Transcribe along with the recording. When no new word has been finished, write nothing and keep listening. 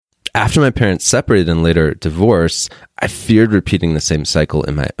After my parents separated and later divorced, I feared repeating the same cycle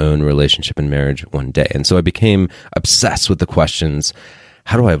in my own relationship and marriage one day. And so I became obsessed with the questions,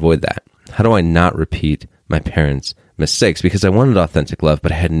 how do I avoid that? How do I not repeat my parents' mistakes? Because I wanted authentic love,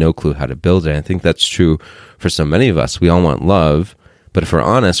 but I had no clue how to build it. I think that's true for so many of us. We all want love, but if we're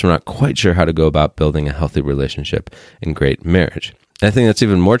honest, we're not quite sure how to go about building a healthy relationship and great marriage. And I think that's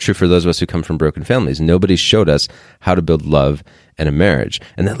even more true for those of us who come from broken families. Nobody showed us how to build love and a marriage.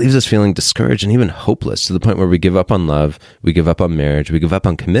 And that leaves us feeling discouraged and even hopeless, to the point where we give up on love, we give up on marriage, we give up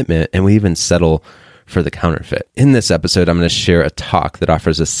on commitment, and we even settle for the counterfeit. In this episode, I'm going to share a talk that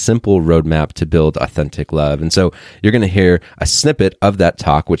offers a simple roadmap to build authentic love. And so you're going to hear a snippet of that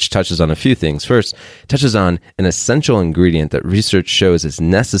talk, which touches on a few things. First, it touches on an essential ingredient that research shows is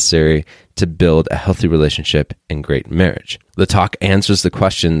necessary to build a healthy relationship and great marriage. The talk answers the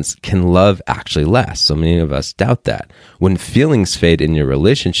questions, can love actually last? So many of us doubt that. When feelings fade in your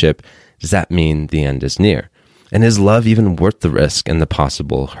relationship, does that mean the end is near? And is love even worth the risk and the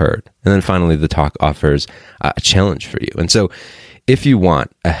possible hurt? And then finally, the talk offers a challenge for you. And so if you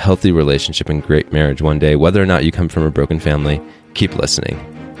want a healthy relationship and great marriage one day, whether or not you come from a broken family, keep listening.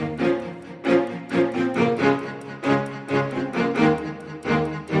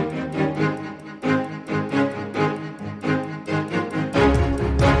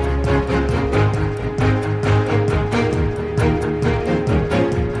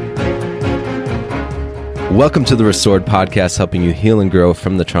 Welcome to the Restored Podcast, helping you heal and grow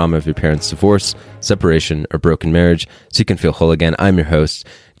from the trauma of your parents' divorce, separation, or broken marriage so you can feel whole again. I'm your host,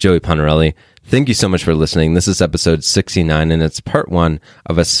 Joey Ponarelli. Thank you so much for listening. This is episode 69, and it's part one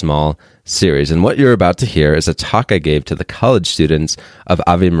of a small series. And what you're about to hear is a talk I gave to the college students of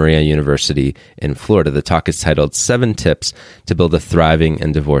Ave Maria University in Florida. The talk is titled 7 Tips to Build a Thriving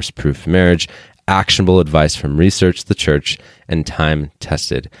and Divorce-Proof Marriage, Actionable Advice from Research, the Church, and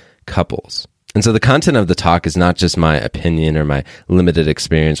Time-Tested Couples. And so the content of the talk is not just my opinion or my limited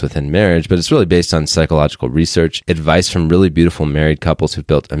experience within marriage, but it's really based on psychological research, advice from really beautiful married couples who've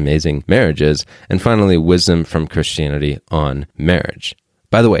built amazing marriages, and finally, wisdom from Christianity on marriage.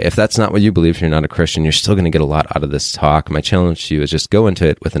 By the way, if that's not what you believe, if you're not a Christian, you're still going to get a lot out of this talk. My challenge to you is just go into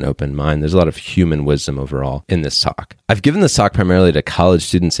it with an open mind. There's a lot of human wisdom overall in this talk. I've given this talk primarily to college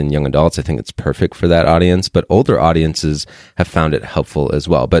students and young adults. I think it's perfect for that audience, but older audiences have found it helpful as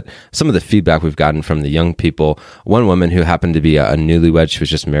well. But some of the feedback we've gotten from the young people, one woman who happened to be a newlywed, she was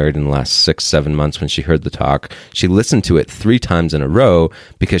just married in the last 6-7 months when she heard the talk, she listened to it 3 times in a row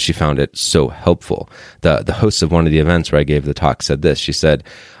because she found it so helpful. The host of one of the events where I gave the talk said this. She said,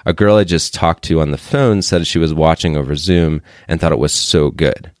 a girl I just talked to on the phone said she was watching over Zoom and thought it was so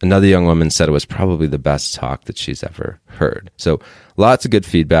good. Another young woman said it was probably the best talk that she's ever heard. So lots of good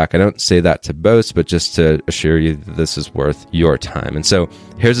feedback. I don't say that to boast, but just to assure you that this is worth your time. And so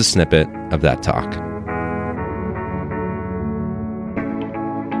here's a snippet of that talk.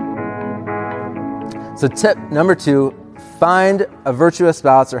 So tip number 2, find a virtuous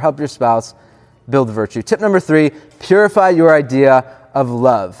spouse or help your spouse build virtue. Tip number 3, purify your idea of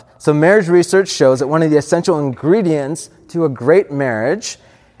love. So marriage research shows that one of the essential ingredients to a great marriage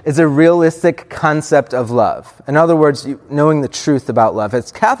is a realistic concept of love. In other words, knowing the truth about love.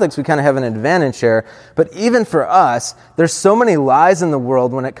 As Catholics, we kind of have an advantage here, but even for us, there's so many lies in the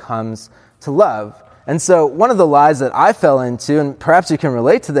world when it comes to love. And so one of the lies that I fell into, and perhaps you can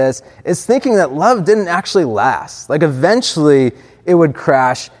relate to this, is thinking that love didn't actually last. Like eventually it would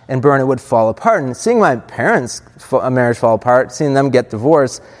crash and burn, it would fall apart. And seeing my parents' marriage fall apart, seeing them get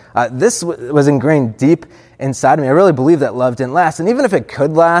divorced, this was ingrained deep inside of me. I really believe that love didn't last. And even if it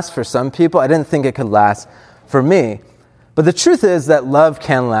could last for some people, I didn't think it could last for me. But the truth is that love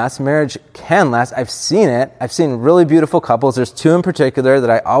can last, marriage can last. I've seen it. I've seen really beautiful couples. There's 2 in particular that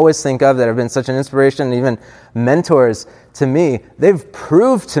I always think of that have been such an inspiration and even mentors to me. They've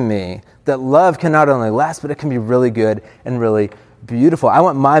proved to me that love can not only last, but it can be really good and really beautiful. I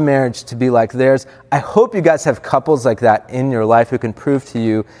want my marriage to be like theirs. I hope you guys have couples like that in your life who can prove to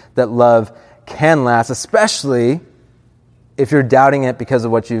you that love can last, especially if you're doubting it because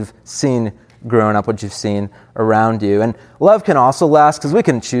of what you've seen growing up, what you've seen around you. And love can also last because we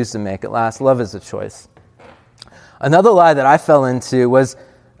can choose to make it last. Love is a choice. Another lie that I fell into was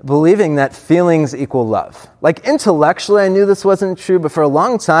believing that feelings equal love. Like intellectually, I knew this wasn't true, but for a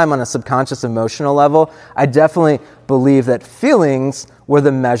long time on a subconscious emotional level, I definitely believed that feelings were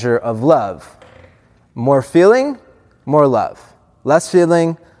the measure of love. More feeling, more love. Less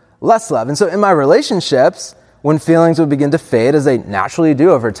feeling, less love. And so in my relationships, when feelings would begin to fade, as they naturally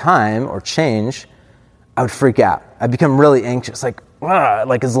do over time or change, I would freak out. I'd become really anxious, like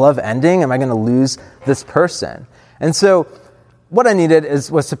is love ending? Am I going to lose this person? And so what I needed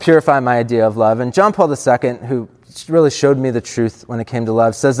was to purify my idea of love. And John Paul II, who really showed me the truth when it came to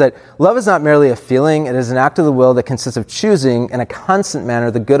love, says that love is not merely a feeling, it is an act of the will that consists of choosing in a constant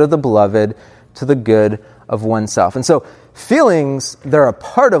manner the good of the beloved to the good of oneself. And so feelings, they're a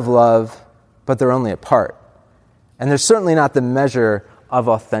part of love, but they're only a part. And they're certainly not the measure of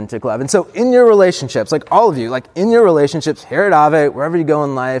authentic love. And so in your relationships, like all of you, like in your relationships, here at Ave, wherever you go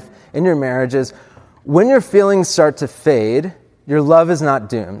in life, in your marriages, when your feelings start to fade, your love is not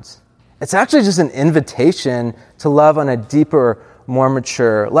doomed. It's actually just an invitation to love on a deeper, more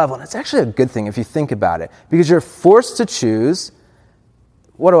mature level. And it's actually a good thing if you think about it, because you're forced to choose,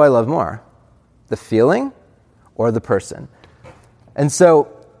 what do I love more? The feeling or the person? And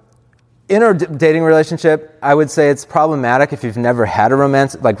so in our dating relationship, I would say it's problematic if you've never had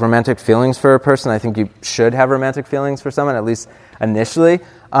romantic feelings for a person. I think you should have romantic feelings for someone, at least initially.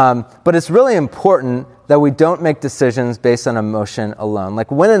 But it's really important that we don't make decisions based on emotion alone.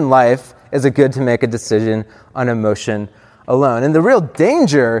 Like, when in life is it good to make a decision on emotion alone? And the real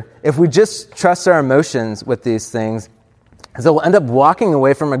danger, if we just trust our emotions with these things, is that we'll end up walking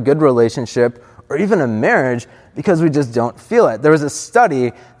away from a good relationship or even a marriage because we just don't feel it. There was a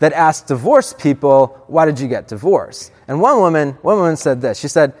study that asked divorced people, why did you get divorced? And one woman said this. She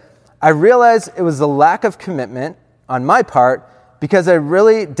said, I realized it was the lack of commitment on my part because I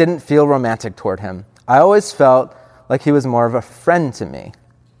really didn't feel romantic toward him. I always felt like he was more of a friend to me.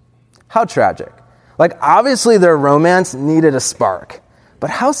 How tragic. Like, obviously their romance needed a spark, but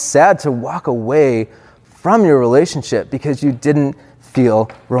how sad to walk away from your relationship because you didn't feel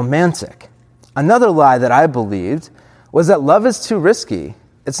romantic. Another lie that I believed was that love is too risky.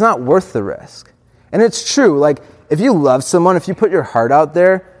 It's not worth the risk. And it's true. Like, if you love someone, if you put your heart out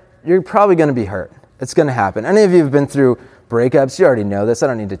there, you're probably going to be hurt. It's going to happen. Any of you have been through breakups, you already know this. I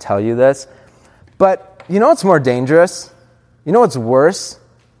don't need to tell you this. But you know what's more dangerous? You know what's worse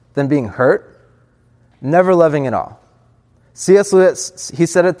than being hurt? Never loving at all. C.S. Lewis, he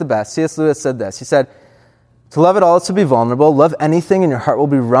said it the best. C.S. Lewis said this. He said, to love at all is to be vulnerable. Love anything and your heart will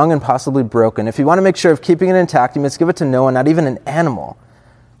be wrung and possibly broken. If you want to make sure of keeping it intact, you must give it to no one, not even an animal.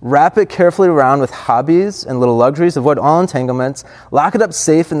 Wrap it carefully around with hobbies and little luxuries. Avoid all entanglements. Lock it up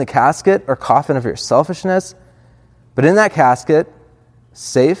safe in the casket or coffin of your selfishness. But in that casket,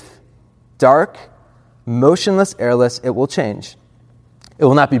 safe, dark, motionless, airless, it will change. It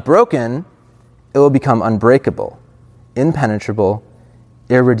will not be broken. It will become unbreakable, impenetrable,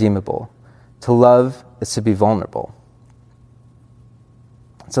 irredeemable. To love is to be vulnerable.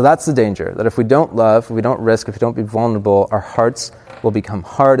 So that's the danger, that if we don't love, if we don't risk, if we don't be vulnerable, our hearts will become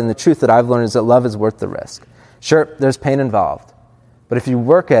hard. And the truth that I've learned is that love is worth the risk. Sure, there's pain involved, but if you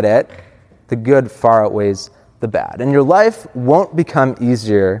work at it, the good far outweighs the bad. And your life won't become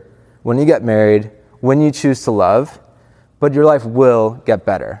easier when you get married, when you choose to love, but your life will get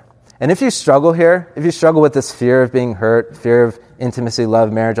better. And if you struggle here, if you struggle with this fear of being hurt, fear of intimacy,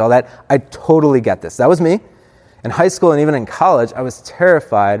 love, marriage, all that, I totally get this. That was me. In high school and even in college, I was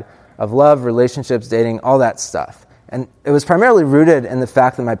terrified of love, relationships, dating, all that stuff. And it was primarily rooted in the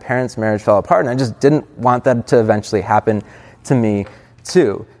fact that my parents' marriage fell apart, and I just didn't want that to eventually happen to me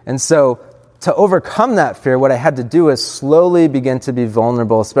too. And so to overcome that fear, what I had to do is slowly begin to be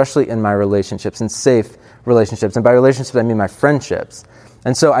vulnerable, especially in my relationships, in safe relationships. And by relationships, I mean my friendships.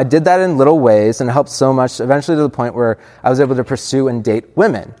 And so I did that in little ways, and it helped so much, eventually to the point where I was able to pursue and date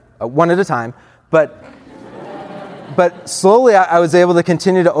women, one at a time. But slowly I was able to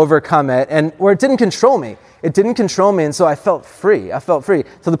continue to overcome it, and where it didn't control me. It didn't control me, and so I felt free. I felt free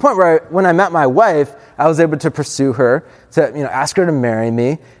to the point where when I met my wife, I was able to pursue her, to ask her to marry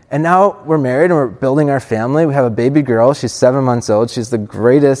me. And now we're married and we're building our family. We have a baby girl. She's 7 months old. She's the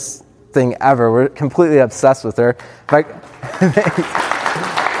greatest thing ever. We're completely obsessed with her. In fact,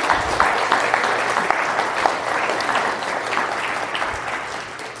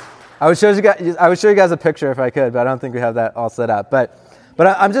 I would show you guys a picture if I could, but I don't think we have that all set up. But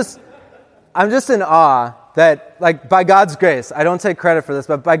I'm just in awe that, like, by God's grace, I don't take credit for this,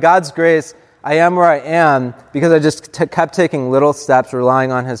 but by God's grace, I am where I am because I just kept taking little steps,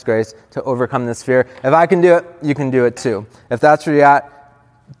 relying on His grace to overcome this fear. If I can do it, you can do it too. If that's where you're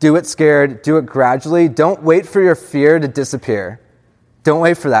at, do it scared, do it gradually. Don't wait for your fear to disappear. Don't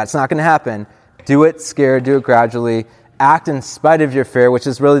wait for that. It's not going to happen. Do it scared, do it gradually. Act in spite of your fear, which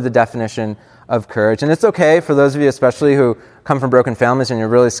is really the definition of courage. And it's okay for those of you especially who come from broken families and you're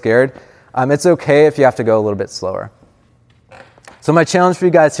really scared. It's okay if you have to go a little bit slower. So my challenge for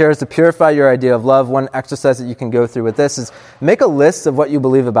you guys here is to purify your idea of love. One exercise that you can go through with this is make a list of what you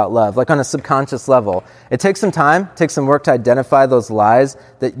believe about love, like on a subconscious level. It takes some time, takes some work to identify those lies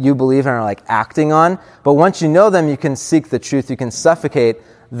that you believe and are like acting on. But once you know them, you can seek the truth. You can suffocate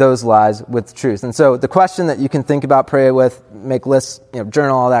those lies with truth. And so the question that you can think about, pray with, make lists,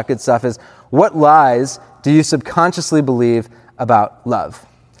 journal, all that good stuff is, what lies do you subconsciously believe about love?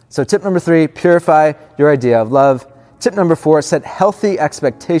 So tip number 3, purify your idea of love. Tip number 4, set healthy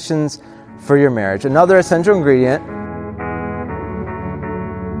expectations for your marriage. Another essential ingredient.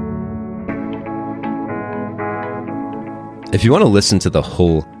 If you want to listen to the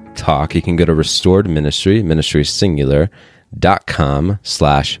whole talk, you can go to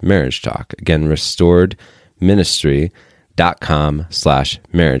restoredministry.com/marriage talk. Again,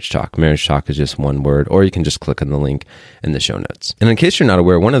 restoredministry.com/marriage talk. Marriage talk is just one word, or you can just click on the link in the show notes. And in case you're not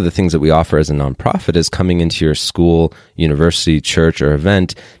aware, one of the things that we offer as a nonprofit is coming into your school, university, church, or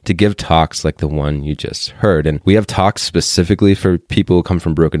event to give talks like the one you just heard. And we have talks specifically for people who come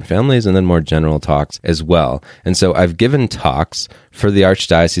from broken families, and then more general talks as well. And so I've given talks for the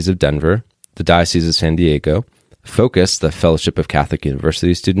Archdiocese of Denver, the Diocese of San Diego, Focus, the Fellowship of Catholic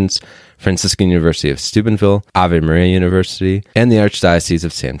University Students, Franciscan University of Steubenville, Ave Maria University, and the Archdiocese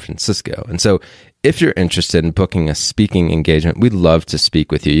of San Francisco. And so if you're interested in booking a speaking engagement, we'd love to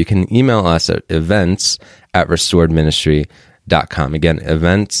speak with you. You can email us at events@restoredministry.com. Again,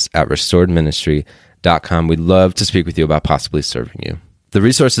 events@restoredministry.com. We'd love to speak with you about possibly serving you. The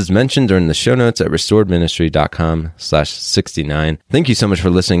resources mentioned are in the show notes at restoredministry.com/69. Thank you so much for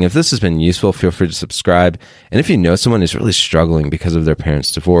listening. If this has been useful, feel free to subscribe. And if you know someone who's really struggling because of their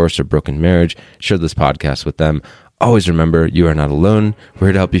parents' divorce or broken marriage, share this podcast with them. Always remember, you are not alone. We're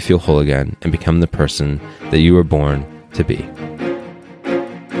here to help you feel whole again and become the person that you were born to be.